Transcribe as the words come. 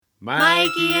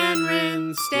Mikey and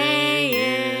Rin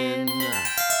stay in.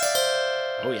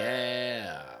 Oh,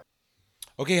 yeah.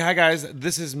 Okay, hi, guys.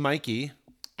 This is Mikey.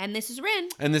 And this is Rin.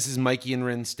 And this is Mikey and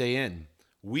Rin Stay In.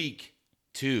 Week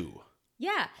 2.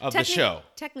 Yeah. Of the show.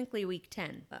 Technically week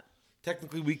 10. But.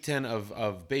 Technically week 10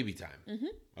 of baby time.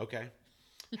 Mm-hmm. Okay.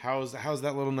 How's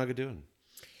that little nugget doing?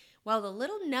 Well, the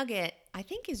little nugget, I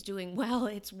think, is doing well.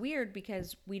 It's weird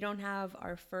because we don't have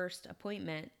our first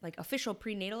appointment, like official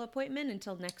prenatal appointment,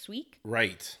 until next week.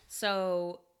 Right.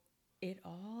 So it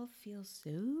all feels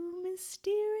so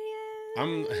mysterious.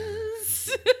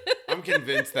 I'm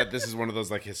convinced that this is one of those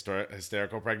like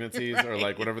hysterical pregnancies, right? Or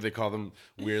like whatever they call them,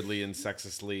 weirdly and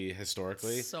sexistly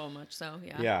historically. So much so,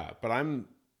 yeah. Yeah, but I'm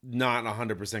not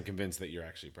 100% convinced that you're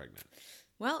actually pregnant.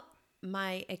 Well,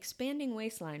 my expanding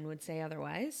waistline would say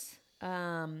otherwise.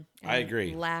 I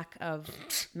agree. Lack of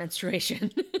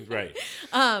menstruation. Right.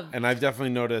 And I've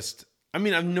definitely noticed, I've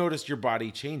noticed your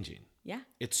body changing. Yeah.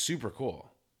 It's super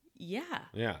cool. Yeah.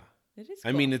 Yeah. It is cool.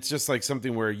 I mean, it's just like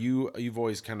something where you've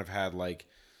always kind of had like,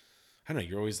 I don't know,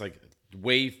 you're always like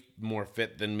way more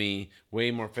fit than me, way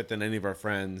more fit than any of our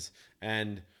friends.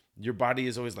 And your body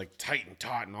is always like tight and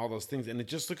taut and all those things. And it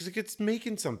just looks like it's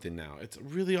making something now. It's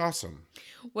really awesome.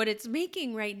 What it's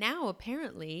making right now,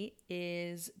 apparently,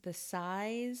 is the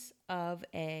size of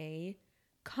a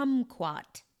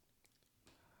kumquat.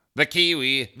 The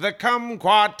kiwi, the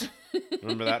kumquat.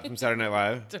 Remember that from Saturday Night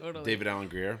Live? Totally. David Allen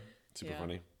Greer. Super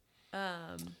funny.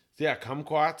 Um, So yeah,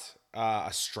 kumquat, a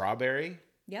strawberry.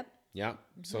 Yep. Yeah.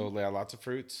 Mm-hmm. So lots of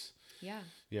fruits. Yeah.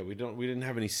 Yeah, we didn't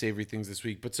have any savory things this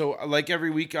week. But so like every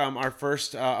week, our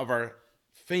first of our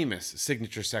famous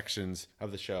signature sections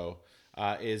of the show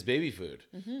is baby food.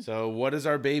 Mm-hmm. So what is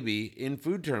our baby in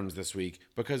food terms this week?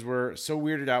 Because we're so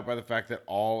weirded out by the fact that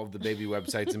all of the baby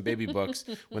websites and baby books,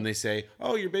 when they say,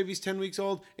 oh, your baby's 10 weeks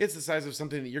old, it's the size of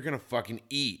something that you're going to fucking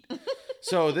eat.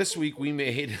 So this week we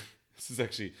made, this is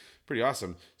actually pretty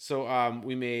awesome. So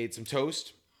we made some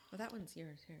toast. Well, that one's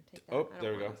yours. Here, take that. Oh,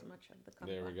 there we go. As much of the kumquat.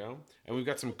 There we go. And we've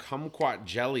got some kumquat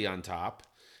jelly on top.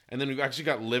 And then we've actually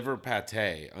got liver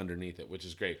pate underneath it, which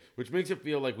is great. Which makes it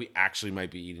feel like we actually might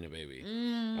be eating a baby.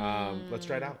 Let's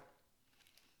try it out.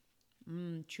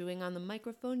 Chewing on the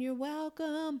microphone, you're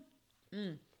welcome.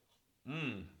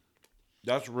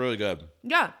 That's really good.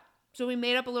 Yeah. So we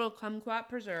made up a little kumquat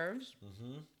preserves.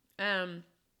 Mm-hmm.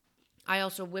 I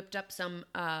also whipped up some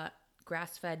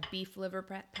grass-fed beef liver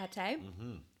pate.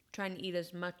 Mm-hmm. Trying to eat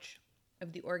as much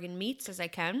of the organ meats as I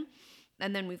can.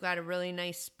 And then we've got a really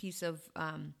nice piece of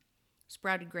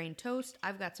sprouted grain toast.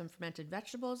 I've got some fermented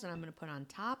vegetables that I'm going to put on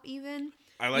top even.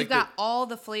 We've got all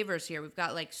the flavors here. We've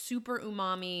got like super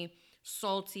umami,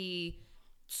 salty,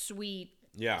 sweet,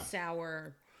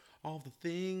 sour. All the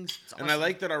things. Awesome. And I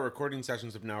like that our recording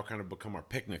sessions have now kind of become our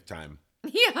picnic time.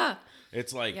 Yeah.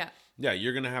 It's like, yeah,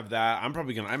 you're going to have that.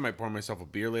 I might pour myself a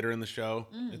beer later in the show.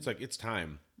 It's like, it's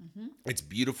time. Mm-hmm. It's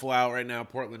beautiful out right now.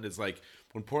 Portland is like,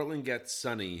 when Portland gets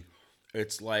sunny,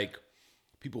 it's like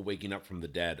people waking up from the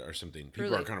dead or something.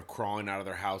 People are kind of crawling out of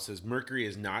their houses. Mercury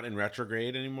is not in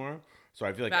retrograde anymore. So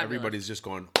I feel like everybody's just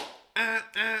going,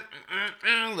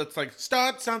 let's like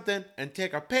start something and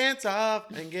take our pants off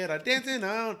and get our dancing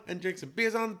on and drink some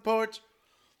beers on the porch.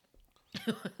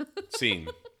 Scene.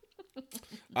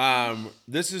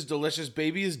 This is delicious.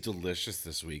 Baby is delicious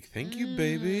this week. Thank you,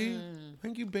 baby.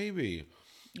 Thank you, baby.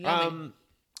 Yummy.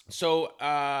 So,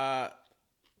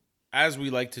 as we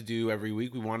like to do every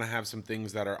week, we want to have some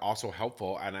things that are also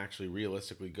helpful and actually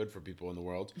realistically good for people in the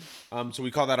world. So we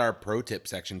call that our pro tip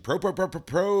section. Pro tip.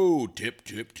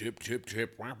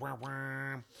 Wah, wah,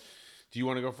 wah. Do you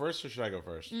want to go first or should I go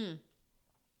first? I'm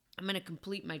going to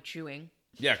complete my chewing.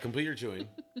 Yeah, complete your chewing.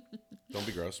 Don't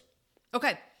be gross.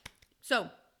 Okay. So,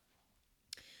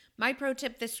 my pro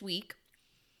tip this week,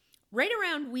 right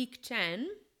around week 10,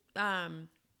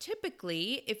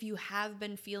 typically, if you have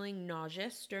been feeling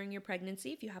nauseous during your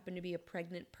pregnancy, if you happen to be a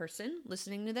pregnant person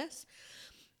listening to this,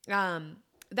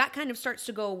 that kind of starts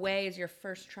to go away as your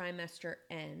first trimester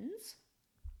ends.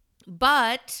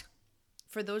 But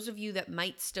for those of you that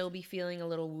might still be feeling a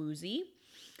little woozy,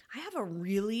 I have a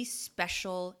really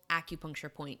special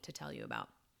acupuncture point to tell you about.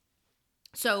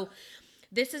 So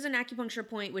this is an acupuncture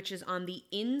point which is on the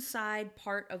inside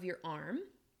part of your arm,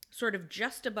 sort of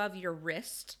just above your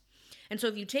wrist. And so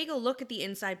if you take a look at the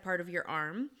inside part of your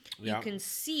arm, you can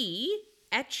see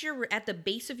at the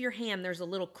base of your hand, there's a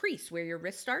little crease where your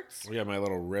wrist starts. Yeah, my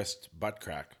little wrist butt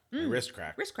crack. Wrist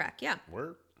crack. Wrist crack, yeah.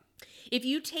 Word. If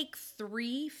you take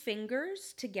 3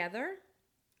 fingers together,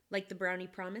 like the brownie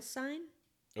promise sign.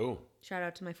 Oh. Shout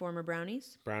out to my former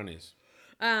brownies. Brownies.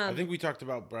 I think we talked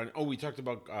about brownie. Oh, we talked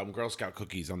about Girl Scout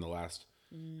cookies on the last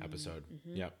episode.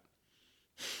 Mm-hmm. Yep.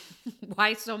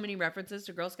 Why so many references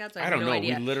to Girl Scouts? I I have don't no know.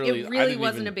 idea. We literally, It I really didn't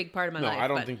wasn't even- a big part of my no, life. I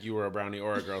don't but- think you were a brownie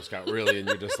or a Girl Scout, really. And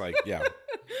you're just like, yeah.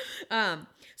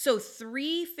 So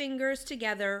 3 fingers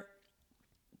together.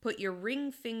 Put your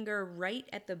ring finger right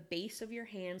at the base of your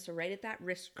hand, so right at that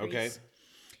wrist crease. Okay.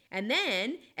 And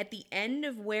then at the end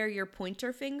of where your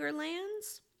pointer finger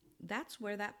lands, that's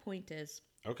where that point is.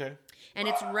 Okay. And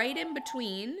it's right in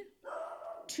between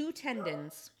 2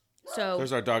 tendons. So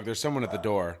There's our dog. There's someone at the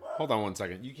door. Hold on one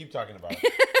second. You keep talking about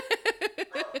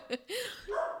it.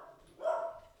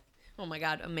 oh my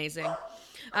god, amazing. Are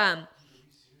you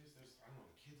serious? There's, I don't know,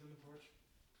 kids on the porch?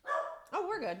 Oh,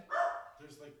 we're good.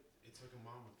 There's like, it's like a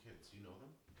mom with kids. You know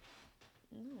them?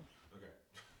 No.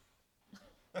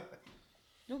 Okay.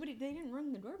 Nobody, they didn't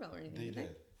ring the doorbell or anything, They did did.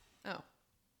 they? Oh.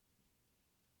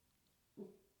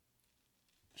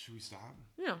 Should we stop?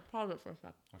 Yeah, pause it for a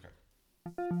sec. Okay.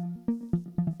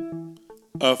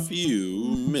 A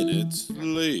few minutes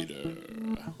later.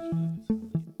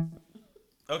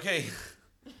 Okay.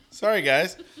 Sorry,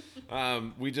 guys.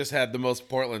 We just had the most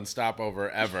Portland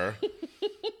stopover ever.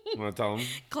 Want to tell them?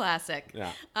 Classic.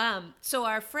 Yeah. So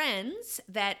our friends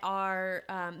that are,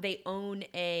 they own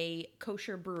a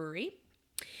kosher brewery,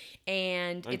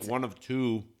 and Like it's one of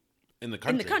 2 in the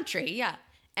country. in the country, yeah.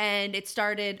 And it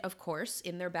started, of course,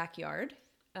 in their backyard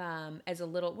as a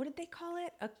little, what did they call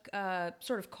it? A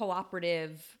sort of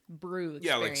cooperative brew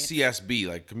experience. Yeah, like CSB,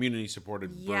 like community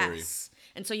supported brewery. Yes.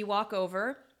 And so you walk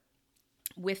over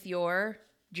with your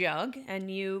jug and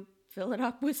you fill it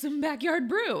up with some backyard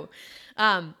brew.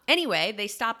 Anyway, they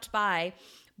stopped by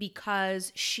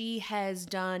because she has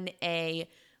done a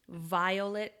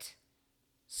violet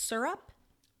syrup.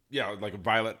 Yeah, like a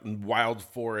violet, wild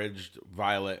foraged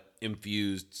violet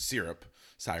infused syrup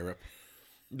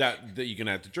that you can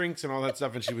add to drinks and all that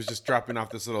stuff. And she was just dropping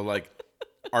off this little like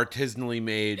artisanally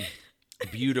made,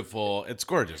 beautiful. It's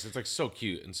gorgeous. It's like so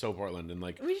cute and so Portland and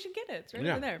like We should get it. It's right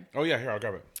yeah. over there. Oh yeah, here I'll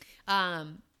grab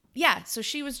it. Yeah, so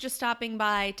she was just stopping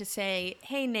by to say,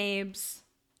 "Hey, Nabes,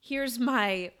 here's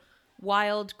my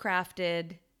wild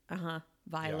crafted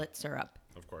violet syrup."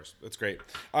 Of course, that's great.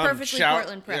 Perfectly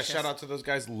Portland Yeah, precious. shout out to those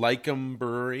guys, Lycum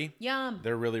Brewery. Yum.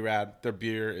 They're really rad. Their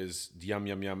beer is yum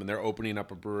yum yum, and they're opening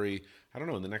up a brewery. I don't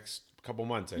know, in the next couple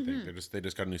months. I think they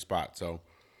just got a new spot. So,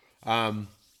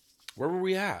 where were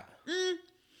we at?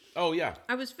 Oh yeah,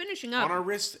 I was finishing up. on our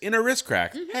wrist in a wrist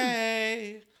crack.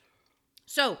 Hey,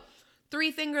 So,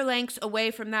 3 finger lengths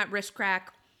away from that wrist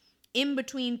crack, in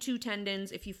between 2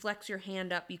 tendons. If you flex your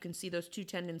hand up, you can see those 2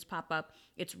 tendons pop up.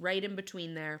 It's right in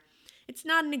between there. It's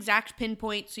not an exact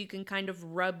pinpoint, so you can kind of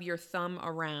rub your thumb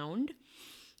around.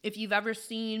 If you've ever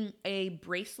seen a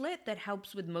bracelet that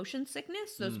helps with motion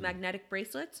sickness, those magnetic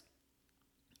bracelets,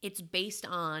 it's based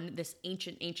on this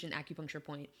ancient acupuncture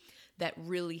point that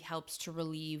really helps to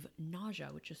relieve nausea,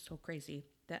 which is so crazy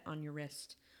that on your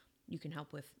wrist you can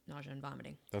help with nausea and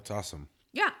vomiting. that's awesome.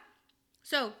 Yeah.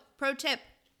 So, pro tip,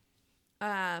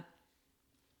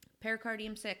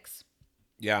 pericardium 6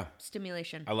 Yeah,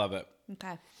 stimulation. I love it.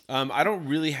 Okay. I don't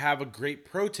really have a great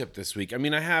pro tip this week. I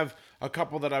mean, I have a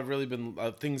couple that I've really been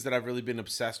things that I've really been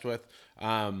obsessed with.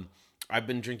 I've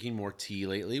been drinking more tea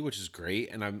lately, which is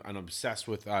great, and I'm obsessed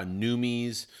with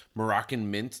Numi's Moroccan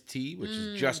mint tea, which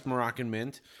is just Moroccan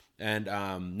mint and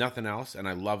nothing else, and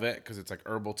I love it because it's like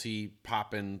herbal tea,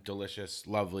 poppin', delicious,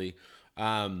 lovely.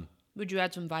 Would you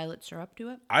add some violet syrup to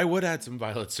it? I would add some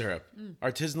violet syrup,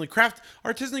 artisanally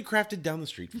crafted down the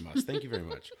street from us. Thank you very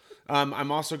much.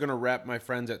 I'm also gonna rep my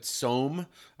friends at Somme,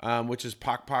 which is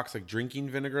Pok's like drinking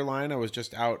vinegar line. I was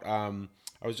just out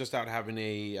having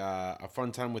a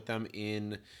fun time with them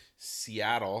in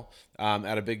Seattle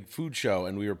at a big food show,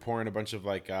 and we were pouring a bunch of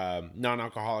like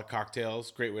non-alcoholic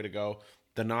cocktails. Great way to go.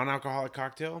 The non-alcoholic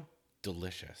cocktail,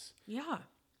 delicious. Yeah.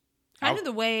 Kind of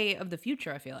the way of the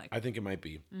future, I feel like. I think it might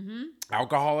be.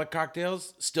 Alcoholic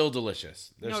cocktails, still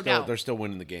delicious. No doubt. They're still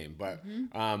winning the game, but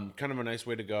kind of a nice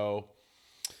way to go.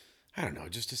 I don't know,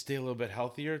 just to stay a little bit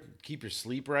healthier, keep your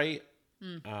sleep right.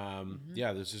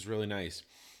 Yeah, this is really nice.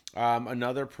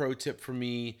 Another pro tip for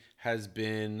me has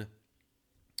been.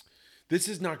 This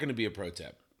is not going to be a pro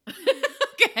tip.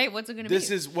 Okay, what's it going to be? This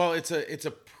is it's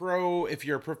a pro if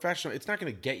you're a professional. It's not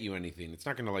going to get you anything. It's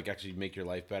not going to like actually make your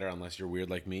life better unless you're weird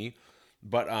like me.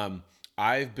 But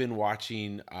I've been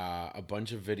watching a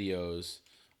bunch of videos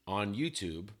on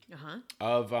YouTube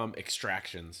of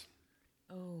extractions.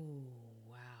 Oh,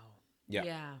 wow. Yeah,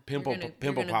 Yeah. pimple You're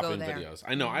gonna go popping there. videos.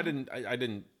 I know. I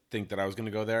didn't think that I was going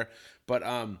to go there, but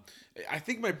I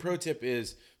think my pro tip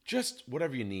is just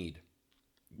whatever you need.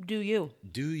 Do you?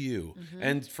 Do you?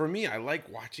 And for me, I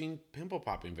like watching pimple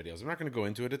popping videos. I'm not going to go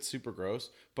into it. It's super gross,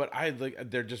 but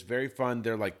they're just very fun.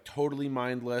 They're like totally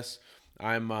mindless.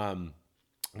 I'm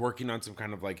working on some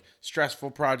kind of like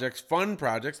stressful projects, fun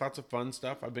projects, lots of fun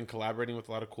stuff. I've been collaborating with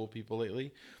a lot of cool people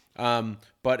lately.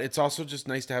 But it's also just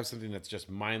nice to have something that's just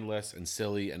mindless and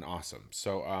silly and awesome.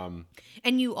 So,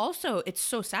 And you also, it's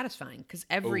so satisfying because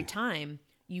every time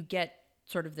you get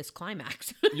sort of this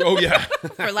climax, oh yeah,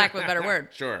 for lack of a better word.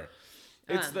 Sure.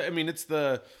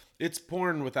 It's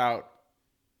porn without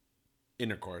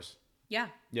intercourse. Yeah.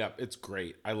 Yeah, it's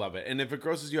great. I love it. And if it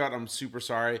grosses you out, I'm super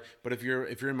sorry. But if you're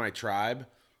in my tribe,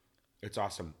 it's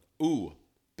awesome. Ooh,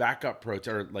 backup pro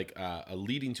tip, or like a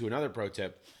leading to another pro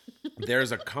tip.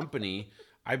 There's a company,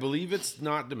 I believe it's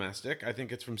not domestic. I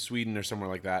think it's from Sweden or somewhere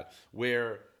like that,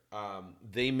 where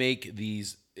they make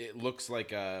these. It looks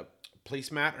like a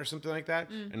placemat or something like that,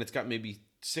 and it's got maybe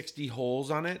 60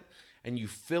 holes on it. And you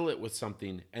fill it with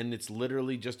something, and it's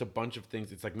literally just a bunch of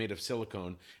things. It's like made of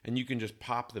silicone, and you can just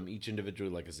pop them each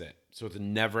individually like a zit. So it's a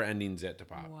never-ending zit to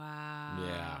pop. Wow.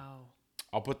 Yeah.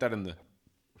 I'll put that in the...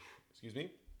 Excuse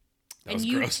me? That And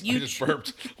was gross. I just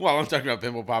burped while I'm talking about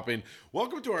pimple popping.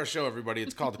 Welcome to our show, everybody.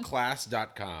 It's called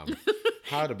class.com.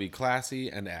 How to be classy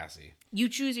and assy. You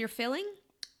choose your filling?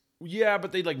 Yeah,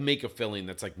 but they like make a filling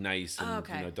that's like nice. And,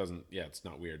 okay. it doesn't... Yeah, it's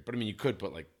not weird. But I mean, you could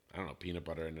put like, I don't know, peanut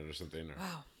butter in it or something. Or,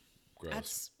 Wow.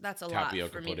 gross. That's a Tapioca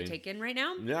lot for me pudding. to take in right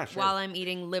now. Yeah, sure. While I'm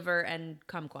eating liver and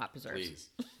kumquat preserves. Please.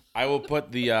 I will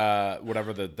put the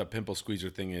whatever the pimple squeezer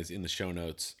thing is in the show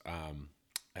notes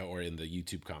or in the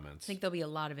YouTube comments. I think there'll be a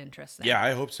lot of interest there. Yeah,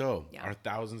 I hope so. Yeah. Our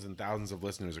thousands and thousands of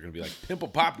listeners are going to be like, pimple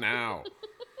pop now.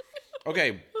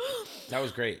 Okay, that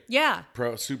was great. Yeah.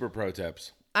 Super pro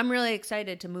tips. I'm really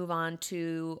excited to move on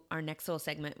to our next little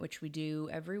segment, which we do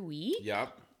every week.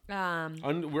 Yep.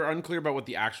 We're unclear about what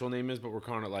the actual name is, but we're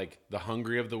calling it like the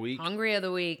Hungry of the Week. Hungry of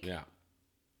the Week. Yeah.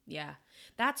 Yeah.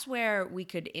 That's where we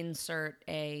could insert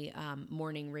a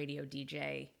morning radio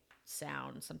DJ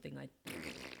sound, something like,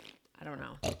 I don't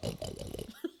know.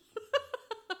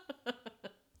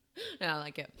 Yeah, I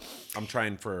like it. I'm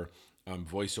trying for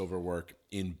voiceover work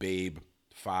in Babe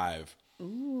 5.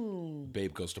 Ooh.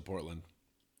 Babe goes to Portland.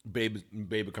 Babe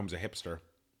becomes a hipster.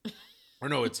 Or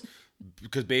no, it's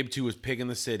because Babe 2 is Pig in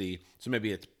the City. So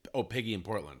maybe it's, Piggy in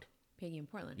Portland. Piggy in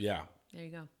Portland. Yeah. There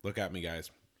you go. Look at me, guys.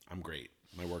 I'm great.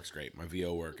 My work's great. My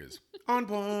VO work is on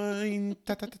point.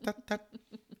 Ta, ta, ta, ta,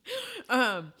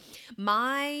 ta.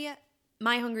 My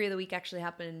Hungry of the Week actually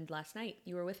happened last night.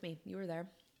 You were with me. You were there.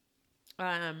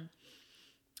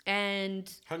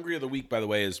 And Hungry of the Week, by the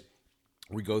way, is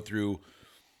we go through.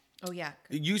 oh yeah.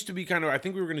 It used to be kind of, I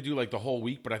think we were going to do like the whole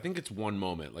week, but I think it's one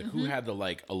moment. Like who had the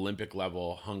like Olympic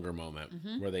level hunger moment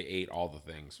where they ate all the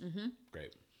things.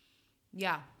 Great.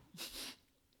 Yeah.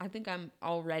 I think I'm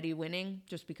already winning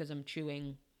just because I'm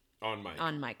chewing On mic.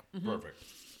 on mic. Perfect.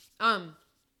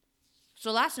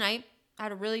 So last night I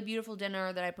had a really beautiful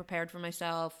dinner that I prepared for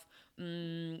myself.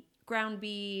 Ground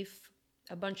beef,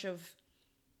 a bunch of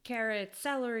carrots,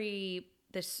 celery,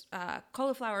 this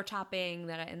cauliflower topping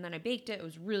and then I baked it. It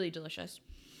was really delicious.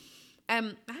 I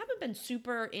haven't been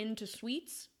super into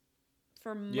sweets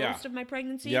for most of my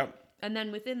pregnancy. Yep. And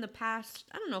then within the past,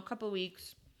 I don't know, a couple of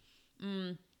weeks,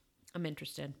 I'm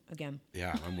interested again.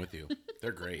 Yeah, I'm with you.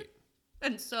 They're great.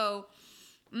 And so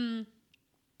I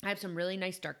have some really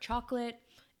nice dark chocolate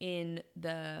in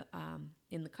the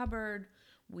cupboard.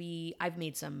 I've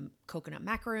made some coconut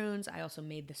macaroons. I also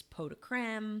made this pot de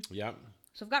creme. Yep.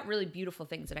 So I've got really beautiful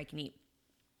things that I can eat.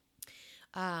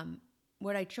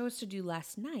 What I chose to do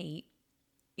last night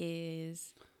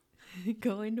is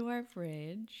go into our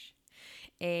fridge,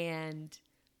 and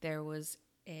there was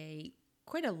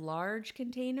quite a large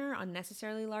container,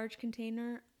 unnecessarily large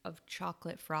container of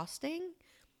chocolate frosting,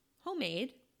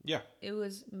 homemade. Yeah. It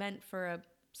was meant for a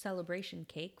celebration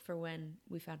cake for when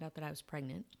we found out that I was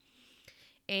pregnant.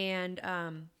 And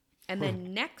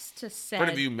then next to said... For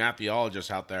any of you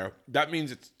mathologists out there, that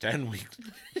means it's 10 weeks.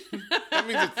 That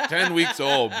means it's 10 weeks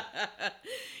old.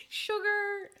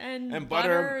 Sugar and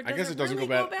butter. I guess it doesn't really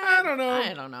go bad. I don't know.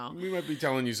 I don't know. We might be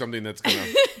telling you something that's going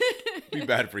to be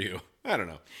bad for you. I don't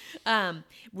know.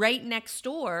 Right next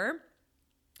door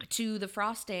to the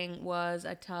frosting was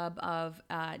a tub of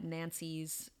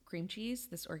Nancy's cream cheese,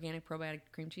 this organic probiotic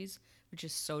cream cheese, which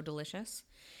is so delicious.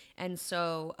 And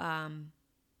so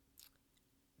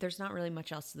there's not really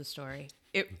much else to the story.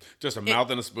 Just a mouth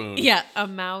and a spoon. Yeah, a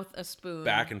mouth, a spoon.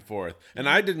 Back and forth. And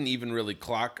I didn't even really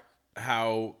clock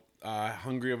how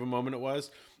hungry of a moment it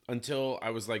was until I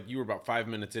was like, you were about 5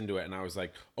 minutes into it. And I was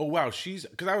like, oh, wow,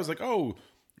 because I was like, oh,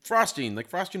 frosting. Like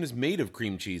frosting is made of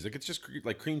cream cheese. Like it's just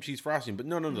like cream cheese frosting. But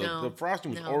no. No, The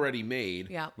frosting was no. already made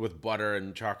Yeah. with butter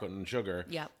and chocolate and sugar.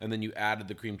 Yeah. And then you added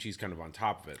the cream cheese kind of on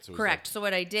top of it. So it was Correct. like So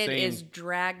what I did same- is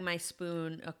drag my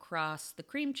spoon across the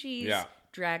cream cheese, Yeah.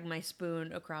 drag my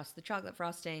spoon across the chocolate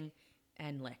frosting,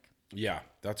 and lick. yeah,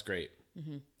 that's great.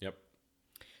 Mm-hmm. Yep.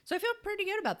 So I feel pretty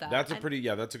good about that. That's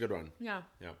that's a good one. Yeah.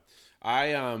 Yeah. I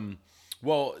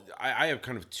have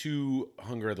kind of two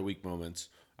hunger of the week moments.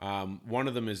 One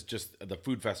of them is just the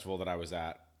food festival that I was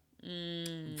at.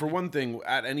 For one thing,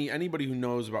 at anybody who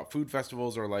knows about food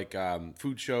festivals or like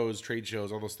food shows, trade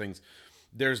shows, all those things,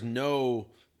 there's nothing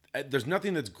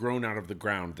that's grown out of the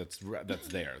ground that's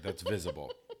there, that's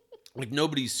visible. Like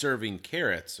nobody's serving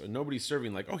carrots or nobody's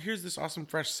serving like, oh, here's this awesome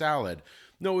fresh salad.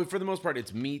 No, for the most part,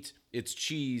 it's meat, it's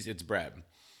cheese, it's bread.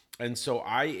 And so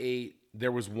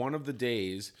there was one of the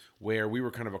days where we were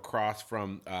kind of across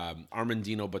from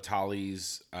Armandino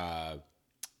Batali's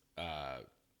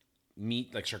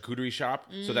meat, like charcuterie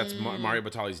shop. So that's Mario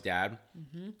Batali's dad,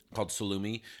 called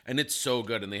Salumi. And it's so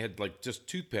good. And they had like just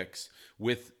toothpicks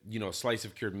with, a slice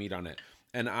of cured meat on it.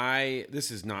 And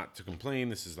this is not to complain.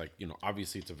 This is like,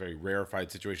 obviously it's a very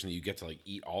rarefied situation that you get to like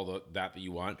eat all that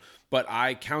you want. But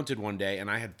I counted one day and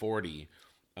I had 40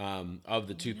 of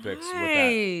the toothpicks with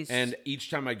Nice. that. And each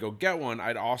time I'd go get one,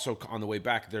 I'd also, on the way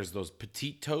back, there's those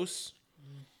petite toasts.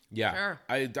 Yeah. Sure.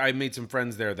 I made some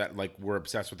friends there that like were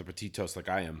obsessed with the petite toast like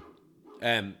I am.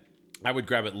 And I would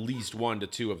grab at least 1 to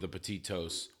 2 of the petite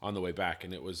toasts on the way back.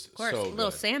 And it was Of course, so little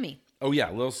good. Sammy. Oh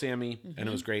yeah, Little Sammy, and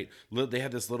it was great. They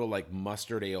had this little like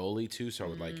mustard aioli too, so I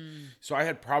would so I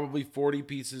had probably 40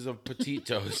 pieces of petite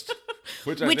toast,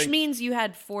 which I Which think, means you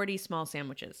had 40 small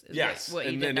sandwiches. Is yes,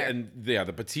 what you and did there.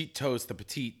 the petite toast, the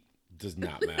petite does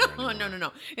not matter. Oh, anymore.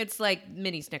 no. It's like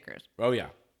mini Snickers. Oh yeah,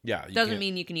 you Doesn't can't-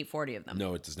 mean you can eat 40 of them.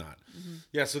 No, it does not.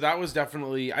 Yeah, so that was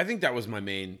definitely. I think that was my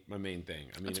main thing. I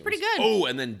mean, That's it pretty was- good. Oh,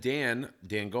 and then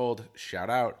Dan Gold,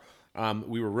 shout out.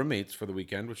 We were roommates for the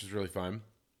weekend, which was really fun.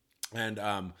 And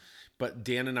but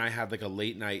Dan and I had like a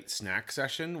late night snack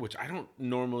session, which I don't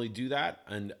normally do that,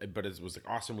 but it was like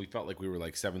awesome. We felt like we were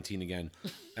like 17 again,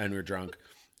 and we were drunk,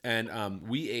 and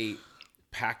we ate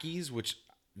Packies, which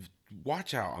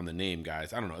watch out on the name,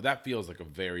 guys. I don't know. That feels like a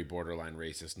very borderline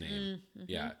racist name.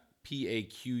 Yeah.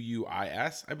 Paquis,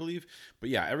 I believe. But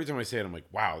yeah, every time I say it, I'm like,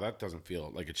 wow, that doesn't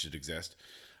feel like it should exist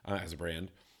as a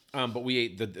brand. But we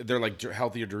ate they're like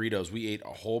healthier Doritos. We ate a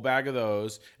whole bag of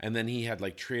those. And then he had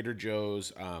like Trader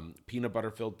Joe's peanut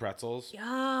butter filled pretzels.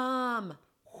 Yum.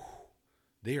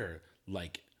 They are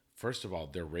like, first of all,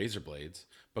 they're razor blades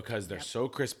because they're so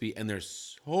crispy and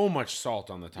there's so much salt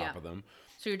on the top Yeah. of them.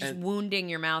 So you're just wounding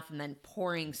your mouth and then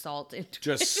pouring salt into it.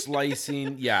 Just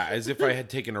slicing, yeah, as if I had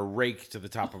taken a rake to the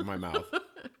top of my mouth.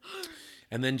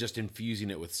 And then just infusing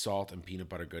it with salt and peanut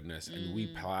butter goodness. And we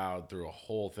plowed through a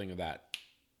whole thing of that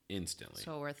instantly.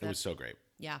 So worth It it. was so great.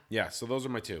 Yeah. Yeah, so those are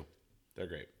my two. They're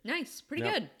great. Nice. Pretty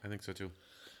Yep, good. I think so too.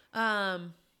 I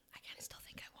kind of still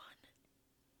think I won.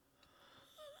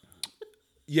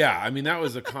 Yeah, I mean, that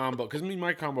was a combo. Because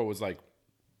my combo was like,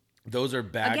 those are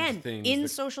bagged Again, things. in that-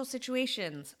 social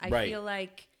situations, I Right. feel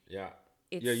like yeah.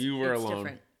 it's Yeah, you were it's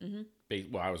alone.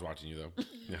 different. Well, I was watching you though.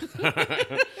 Yeah.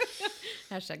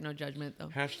 Hashtag no judgment, though.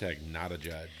 Hashtag not a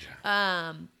judge.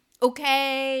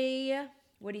 Okay.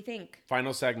 What do you think?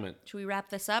 Final segment. Should we wrap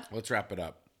this up? Let's wrap it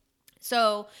up.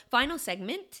 So, final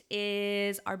segment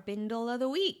is our bindle of the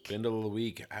week. Bindle of the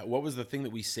week. What was the thing that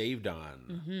we saved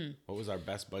on? What was our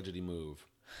best budgety move?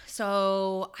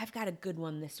 So, I've got a good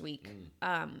one this week.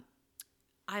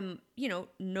 I'm,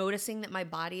 noticing that my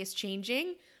body is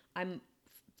changing. I'm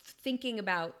thinking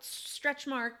about stretch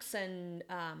marks and,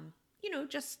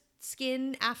 just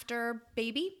skin after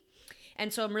baby.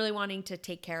 And so I'm really wanting to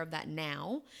take care of that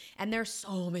now. And there's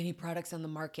so many products on the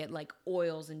market, like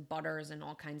oils and butters and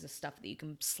all kinds of stuff that you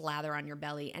can slather on your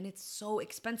belly. And it's so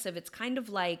expensive. It's kind of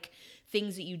like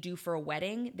things that you do for a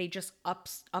wedding. They just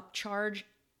upcharge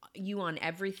you on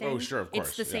everything. Oh, sure, of course.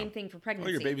 It's the same yeah. thing for Oh,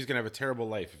 pregnancy. your baby's going to have a terrible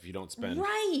life if you don't spend.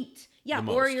 Right. Yeah.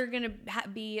 the Or most. you're going to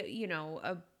be,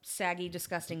 a saggy,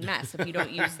 disgusting mess if you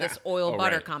don't use this oil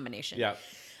butter right. combination. Yeah.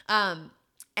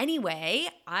 Anyway,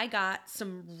 I got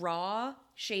some raw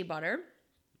shea butter.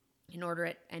 You can order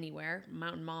it anywhere,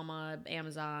 Mountain Mama,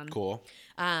 Amazon. Cool.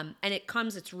 And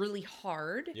it's really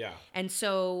hard. Yeah. And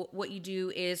so what you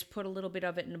do is put a little bit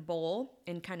of it in a bowl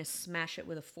and kind of smash it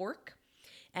with a fork.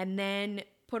 And then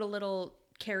put a little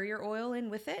carrier oil in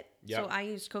with it. Yep. So I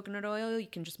use coconut oil. You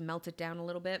can just melt it down a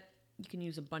little bit. You can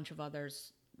use a bunch of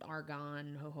others,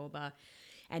 argan, jojoba,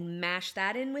 and mash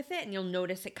that in with it. And you'll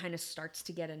notice it kind of starts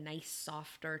to get a nice,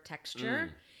 softer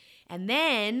texture. And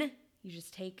then you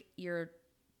just take your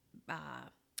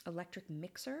electric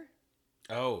mixer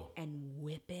Oh, and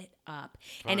whip it up.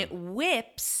 And it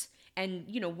whips and,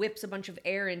 whips a bunch of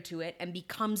air into it and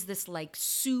becomes this like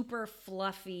super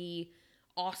fluffy,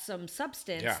 awesome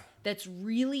substance Yeah. that's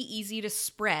really easy to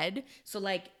spread. So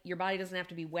like your body doesn't have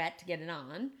to be wet to get it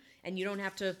on, and you don't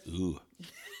have to ooh.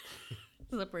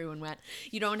 slippery when wet.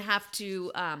 You don't have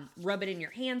to rub it in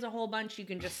your hands a whole bunch. You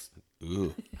can just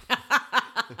Ooh.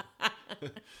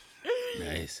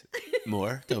 Nice.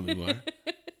 More? Tell me more.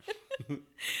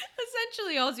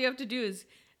 essentially all you have to do is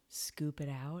scoop it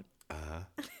out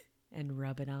and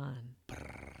rub it on. But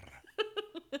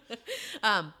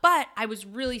I was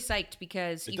really psyched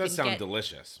because It you does can sound get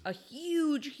delicious. a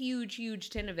huge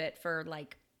tin of it for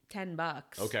like $10.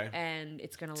 Okay. And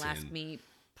it's going to last 10. me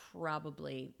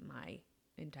probably my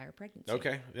entire pregnancy.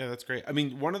 Okay. Yeah, that's great. I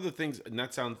mean, one of the things, and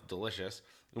that sounds delicious,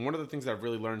 and one of the things I've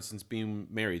really learned since being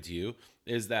married to you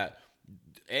is that,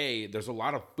 there's a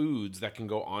lot of foods that can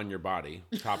go on your body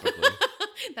topically.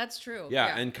 That's true.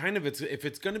 Yeah, and kind of if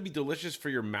it's going to be delicious for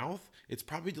your mouth, it's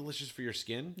probably delicious for your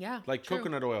skin. Yeah, like true.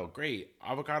 coconut oil, great.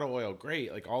 Avocado oil,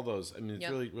 great. Like all those. I mean, it's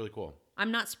Yep. really really cool.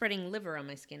 I'm not spreading liver on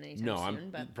my skin anytime No, soon,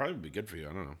 but probably would be good for you.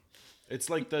 I don't know. It's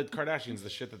like the Kardashians, the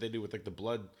shit that they do with like the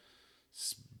bloody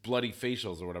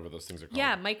facials or whatever those things are called.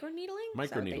 yeah, microneedling. Is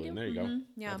that what they Microneedling. do? There you go.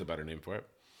 Yeah. That's a better name for it.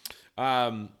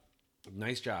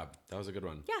 Nice job. That was a good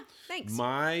one. Yeah, thanks.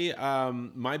 My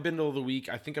bindle of the week,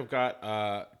 I think I've got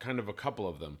kind of a couple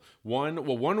of them. One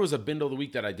was a bindle of the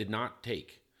week that I did not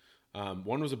take.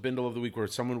 One was a bindle of the week where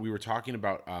we were talking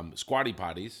about squatty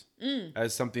potties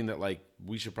as something that like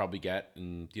we should probably get,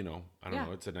 and I don't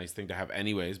know, it's a nice thing to have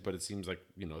anyways, but it seems like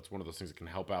it's one of those things that can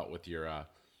help out with your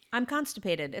I'm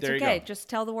constipated. It's There you okay. go. Just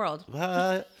tell the world.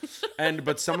 what?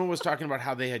 But someone was talking about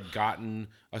how they had gotten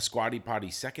a squatty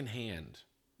potty secondhand.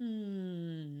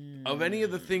 Of any of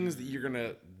the things that you're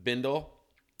gonna bindle,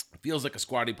 it feels like a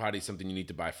squatty potty is something you need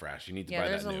to buy fresh. You need to Yeah, buy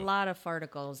there's that a new. lot of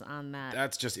farticles on that.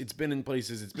 That's just, it's been in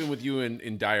places, it's been with you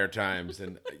in dire times,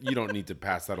 and you don't need to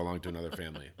pass that along to another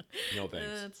family. No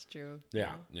thanks. That's true.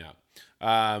 Yeah.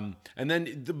 And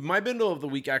then my bindle of the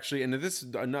week, actually, and this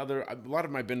is a lot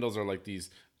of my bindles are like these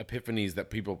epiphanies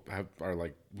that people are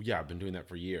like, yeah, I've been doing that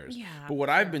for years. Yeah, But what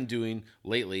I've been doing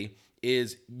lately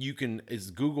is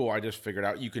Google, I just figured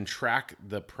out, you can track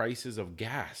the prices of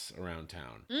gas around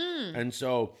town. And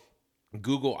so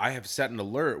Google, I have set an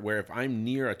alert where if I'm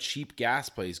near a cheap gas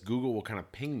place, Google will kind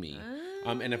of ping me.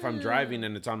 And if I'm driving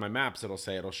and it's on my maps, it'll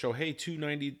show, hey,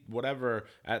 $2.90 whatever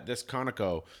at this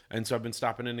Conoco. And so I've been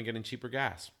stopping in and getting cheaper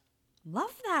gas.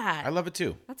 Love that. I love it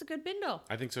too. That's a good bindle.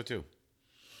 I think so too.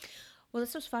 Well,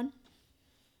 this was fun.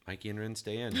 Mikey and Rin,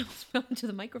 stay in. To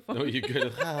the microphone. Oh, you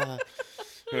good?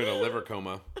 Good, a liver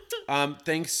coma.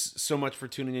 Thanks so much for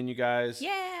tuning in, you guys.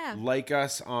 Yeah. Like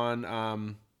us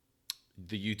on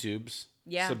the YouTubes.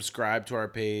 Yeah. Subscribe to our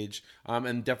page.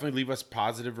 And definitely leave us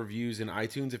positive reviews in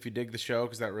iTunes if you dig the show,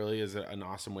 because that really is an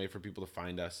awesome way for people to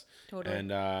find us. Totally.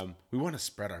 And we want to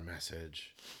spread our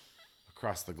message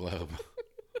across the globe.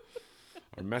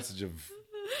 Our message of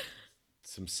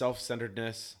some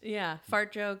self-centeredness, Yeah.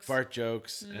 Fart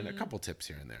jokes. and a couple tips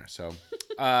here and there. So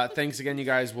thanks again, you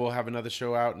guys. We'll have another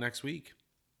show out next week.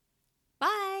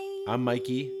 Bye. I'm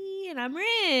Mikey. And I'm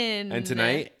Rin. And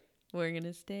tonight, we're going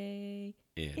to stay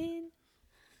in.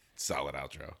 Solid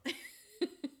outro. Did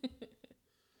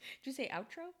you say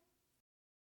outro?